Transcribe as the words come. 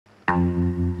Blue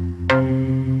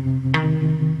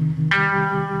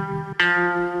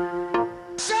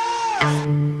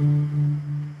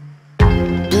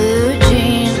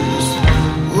jeans,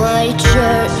 white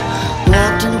shirt,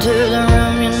 walked into the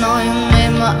room, you know you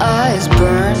made my eyes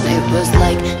burn. It was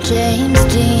like James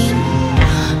Dean,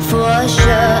 for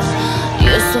sure.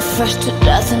 You're so fresh to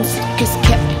death and sick as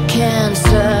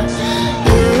cancer.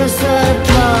 You were sort of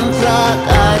punk rock,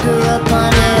 I grew up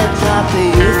on hip-hop, but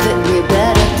you fit me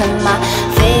better than my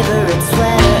favorite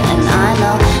sweater. And I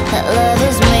know that love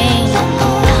is mean,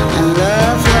 and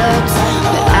love hurts,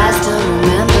 but I still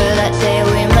remember that day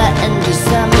we met in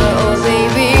December. Oh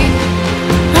baby,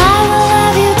 I will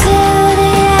love you till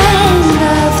the end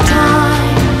of time.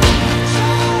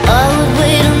 I would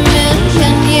wait a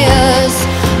million years.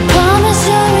 Promise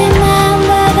you'll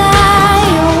remember that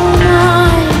you're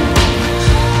mine.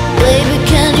 Baby,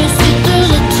 can you see through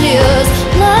the tears?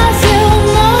 Love you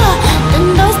more than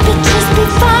those pictures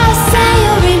before I say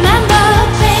you'll remember.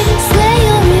 Baby, say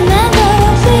you'll remember.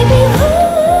 Baby,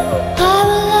 ooh, I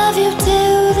will love you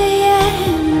till the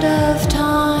end of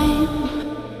time.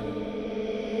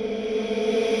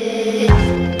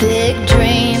 Big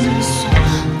dreams,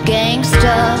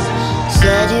 gangsta.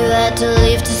 Said you had to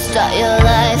leave to start your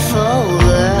life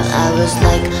over. I was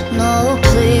like, no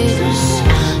please,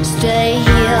 stay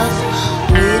here.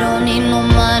 We don't need no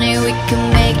money, we can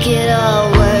make it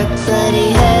all work. But he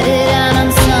headed out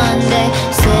on Sunday,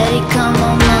 said he'd come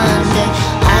on Monday.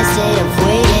 I stayed up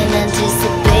waiting,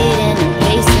 anticipating and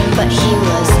pacing, but he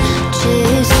was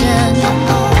chasing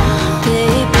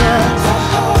paper.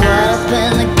 Caught up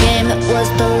in the game, it was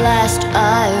the last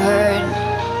I heard.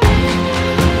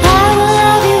 I will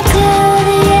love you till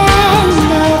the end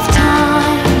of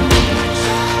time.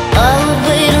 I would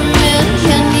wait a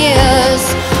million years.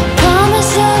 Promise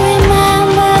you'll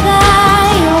remember that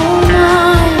you're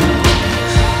mine.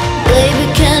 Baby,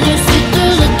 can you see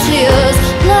through the tears?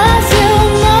 Love you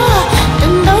more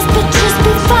than those pictures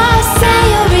before I say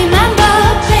you'll remember.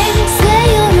 Baby, say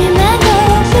you'll remember.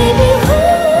 Baby,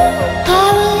 ooh, I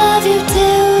will love you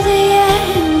till the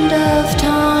end of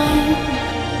time.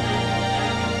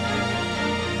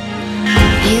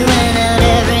 You went out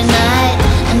every night,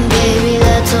 and baby,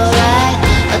 that's alright.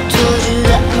 I told you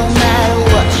that no matter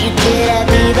what you did, I'd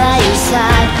be by your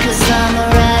side. Cause I'm a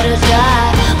ride or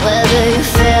die, whether you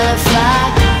fail or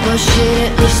fly. Well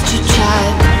shit, at least you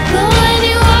tried. But when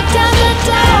you walked out the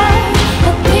door,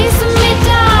 a piece of me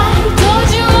died. Told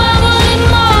you I wanted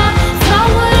more, it's not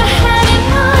what I had in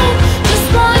mind. Just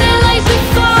wanted like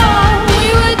before,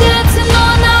 we were dancing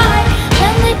all night.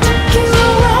 Then they took you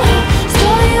away,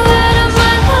 stole you out of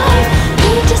my life.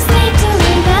 You just need to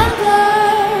remember.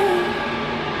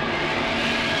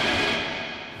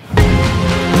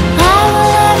 I will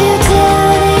love you till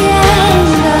the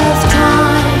end of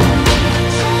time.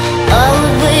 I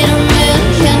would wait a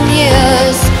million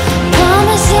years.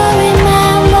 Promise you'll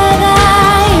remember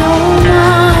that you're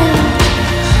mine.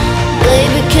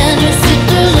 Baby, can you see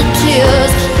through the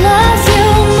tears? Love you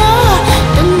more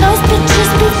than those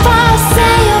pictures before I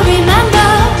say you'll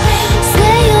remember.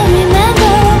 Say you'll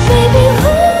remember. Baby,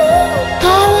 ooh,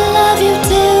 I will love you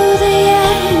till the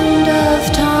end of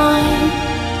time.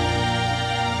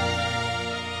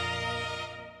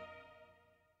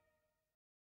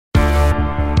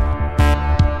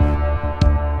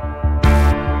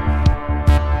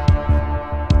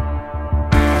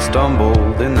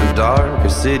 Stumbled in the dark, a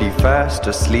city fast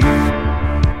asleep.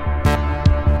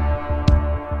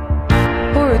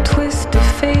 For a twist of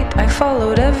fate, I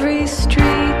followed every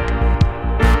street.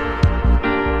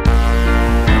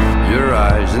 Your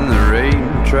eyes in the rain,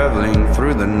 traveling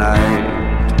through the night.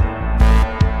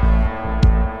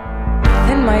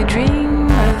 In my dream,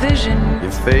 a vision.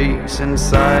 Your face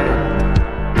inside,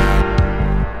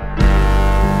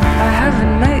 I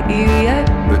haven't met you yet.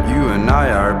 but you and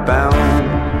I are bound.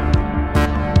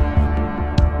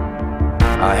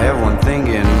 I have one thing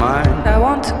in mind. I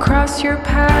want to cross your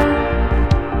path.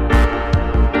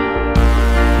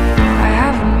 I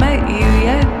haven't met you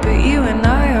yet, but you and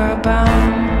I are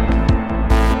bound.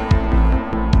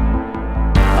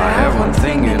 I have one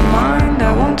thing in mind.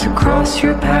 I want to cross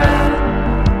your path.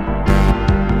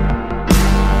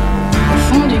 Au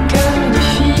fond du cœur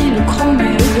défie le chrome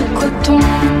et le coton.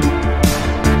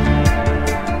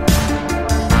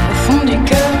 Au fond du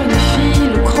cœur défie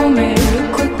le chrome et le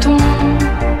coton.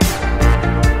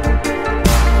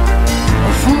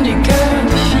 Au fond du cœur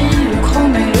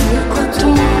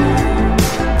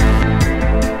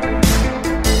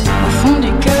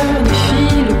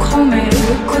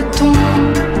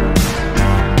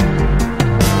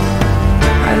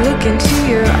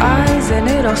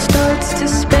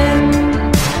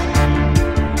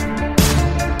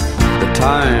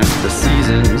time, the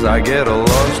seasons I get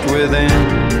lost within.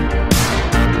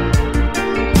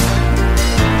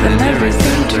 Then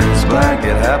everything turns black,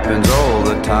 it happens all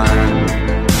the time.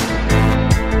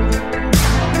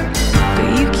 But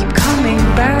you keep coming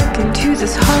back into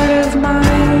this heart of mine.